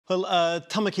Well,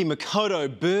 Tamaki Makaurau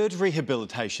Bird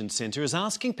Rehabilitation Centre is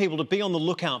asking people to be on the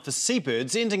lookout for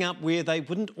seabirds ending up where they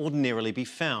wouldn't ordinarily be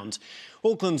found.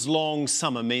 Auckland's long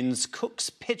summer means Cook's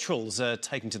petrels are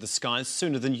taking to the skies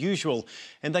sooner than usual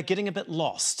and they're getting a bit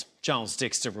lost. Giles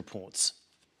Dexter reports.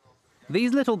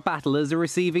 These little battlers are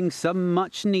receiving some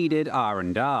much-needed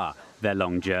R&R. Their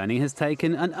long journey has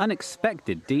taken an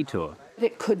unexpected detour.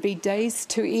 It could be days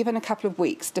to even a couple of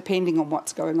weeks, depending on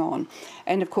what's going on.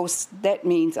 And of course, that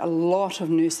means a lot of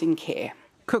nursing care.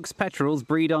 Cook's petrels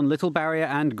breed on Little Barrier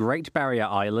and Great Barrier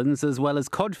Islands, as well as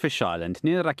Codfish Island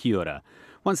near Rakiura.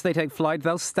 Once they take flight,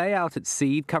 they'll stay out at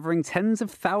sea, covering tens of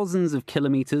thousands of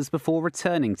kilometres before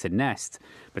returning to nest.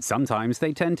 But sometimes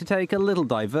they tend to take a little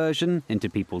diversion into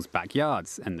people's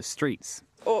backyards and the streets.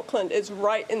 Auckland is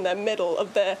right in the middle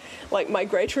of the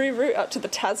migratory route out to the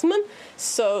Tasman,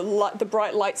 so the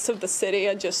bright lights of the city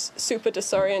are just super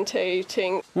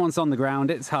disorientating. Once on the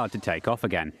ground, it's hard to take off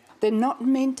again. They're not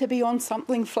meant to be on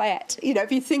something flat. You know,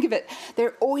 if you think of it,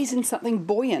 they're always in something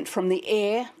buoyant, from the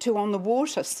air to on the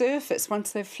water surface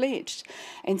once they've fledged.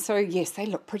 And so, yes, they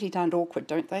look pretty darned awkward,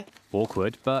 don't they?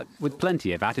 Awkward, but with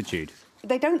plenty of attitude.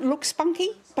 They don't look spunky,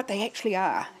 but they actually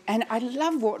are. And I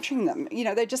love watching them. You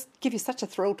know, they just give you such a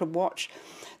thrill to watch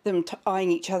them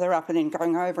eyeing each other up and then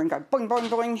going over and go boing, boing,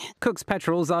 boing. Cook's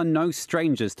petrels are no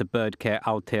strangers to bird care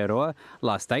Aotearoa.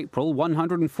 Last April,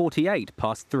 148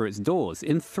 passed through its doors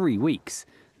in 3 weeks.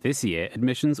 This year,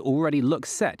 admissions already look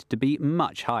set to be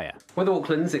much higher. With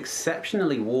Auckland's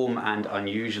exceptionally warm and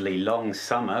unusually long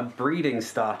summer, breeding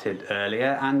started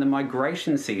earlier and the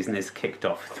migration season is kicked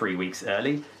off 3 weeks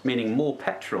early, meaning more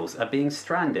petrels are being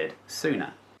stranded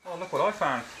sooner. Oh, look what I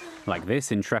found. Like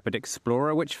this intrepid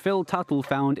explorer, which Phil Tuttle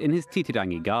found in his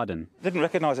Titirangi garden. Didn't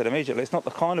recognise it immediately. It's not the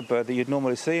kind of bird that you'd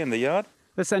normally see in the yard.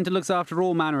 The centre looks after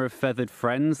all manner of feathered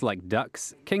friends like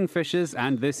ducks, kingfishers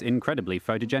and this incredibly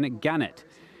photogenic gannet.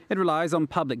 It relies on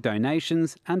public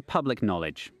donations and public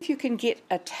knowledge. If you can get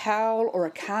a towel or a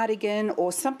cardigan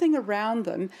or something around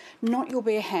them, not your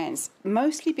bare hands,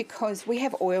 mostly because we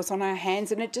have oils on our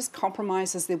hands and it just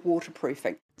compromises their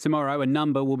waterproofing. Tomorrow, a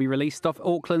number will be released off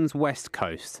Auckland's west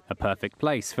coast, a perfect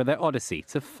place for their odyssey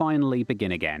to finally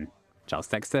begin again. Giles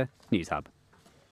Dexter, Newshub.